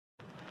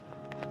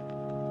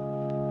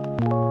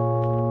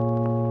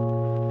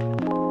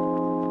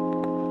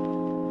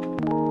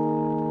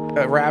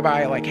a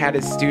rabbi had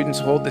his students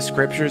hold the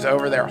scriptures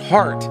over their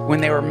heart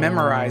when they were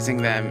memorizing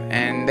them,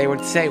 and they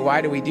would say,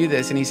 "Why do we do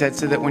this?" And he said,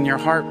 "So that when your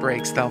heart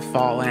breaks, they'll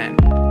fall in.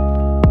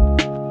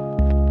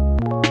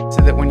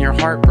 So that when your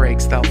heart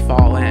breaks, they'll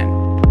fall in."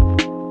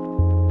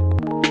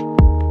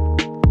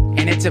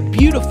 And it's a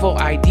beautiful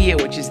idea,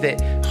 which is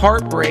that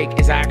heartbreak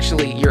is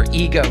actually your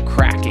ego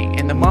cracking.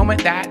 And the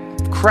moment that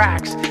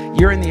cracks,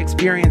 you're in the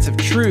experience of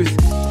truth.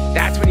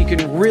 That's when you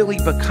can really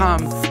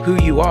become who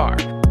you are.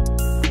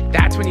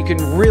 That's when you can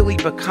really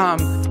become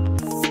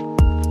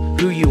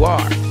who you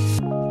are.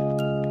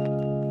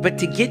 But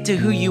to get to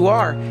who you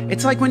are,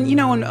 it's like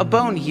when a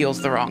bone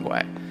heals the wrong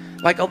way.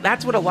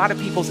 That's what a lot of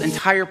people's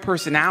entire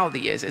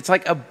personality is. It's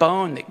like a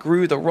bone that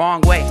grew the wrong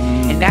way,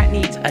 and that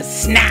needs a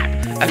snap,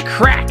 a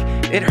crack.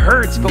 It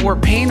hurts, but we're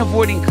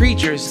pain-avoiding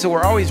creatures, so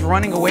we're always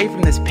running away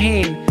from this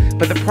pain.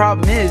 But the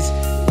problem is,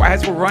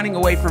 as we're running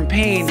away from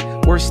pain,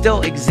 we're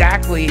still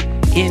exactly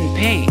in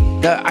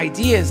pain. The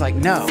idea is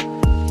no.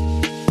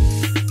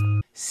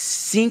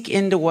 Sink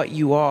into what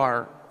you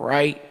are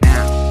right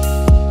now.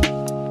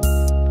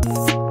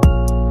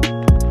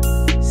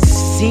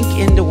 Sink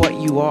into what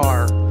you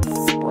are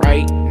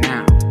right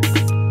now.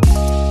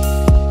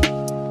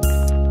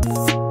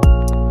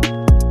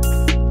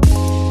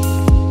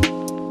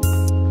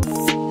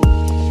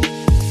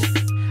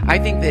 I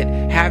think that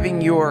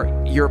having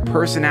your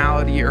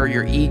personality or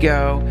your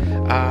ego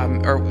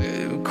or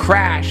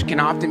crash can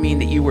often mean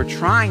that you were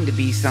trying to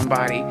be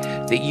somebody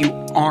that you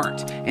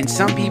aren't. And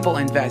some people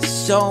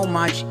invest so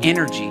much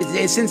energy.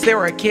 Since they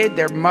were a kid,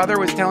 their mother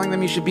was telling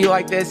them you should be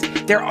like this.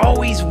 They're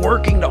always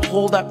working to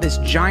hold up this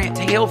giant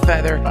tail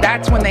feather.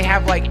 That's when they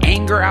have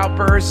anger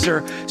outbursts,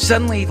 or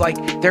suddenly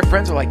their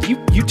friends are like,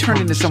 you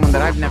turned into someone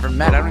that I've never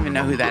met. I don't even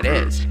know who that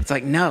is. It's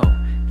like, no,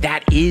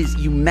 that is,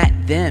 you met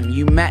them.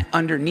 You met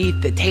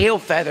underneath the tail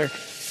feather.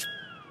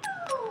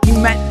 You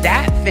met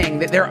that thing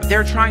that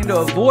they're trying to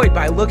avoid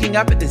by looking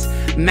up at this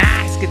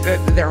mask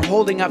that they're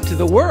holding up to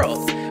the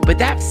world. But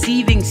that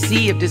seething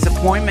sea of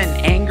disappointment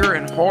and anger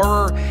and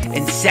horror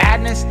and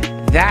sadness,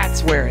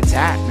 that's where it's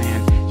at,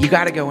 man. You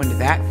got to go into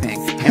that thing.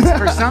 And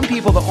for some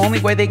people, the only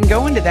way they can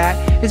go into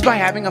that is by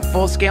having a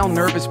full-scale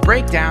nervous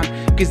breakdown,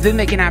 because then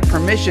they can have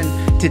permission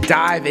to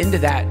dive into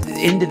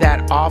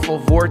that awful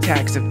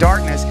vortex of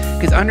darkness,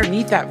 because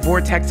underneath that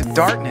vortex of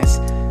darkness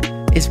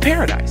is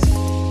paradise.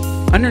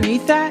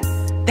 Underneath that,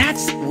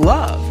 that's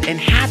love and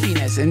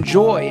happiness and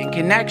joy and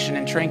connection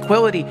and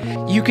tranquility.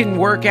 You can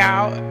work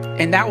out,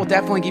 and that will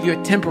definitely give you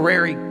a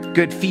temporary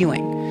good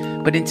feeling.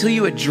 But until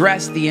you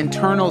address the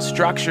internal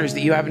structures that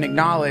you haven't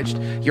acknowledged,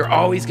 you're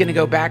always going to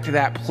go back to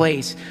that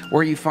place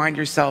where you find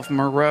yourself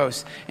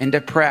morose and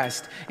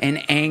depressed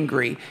and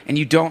angry, and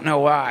you don't know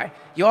why.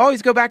 You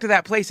always go back to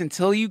that place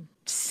until you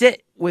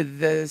sit with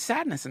the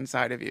sadness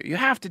inside of you. You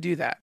have to do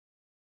that.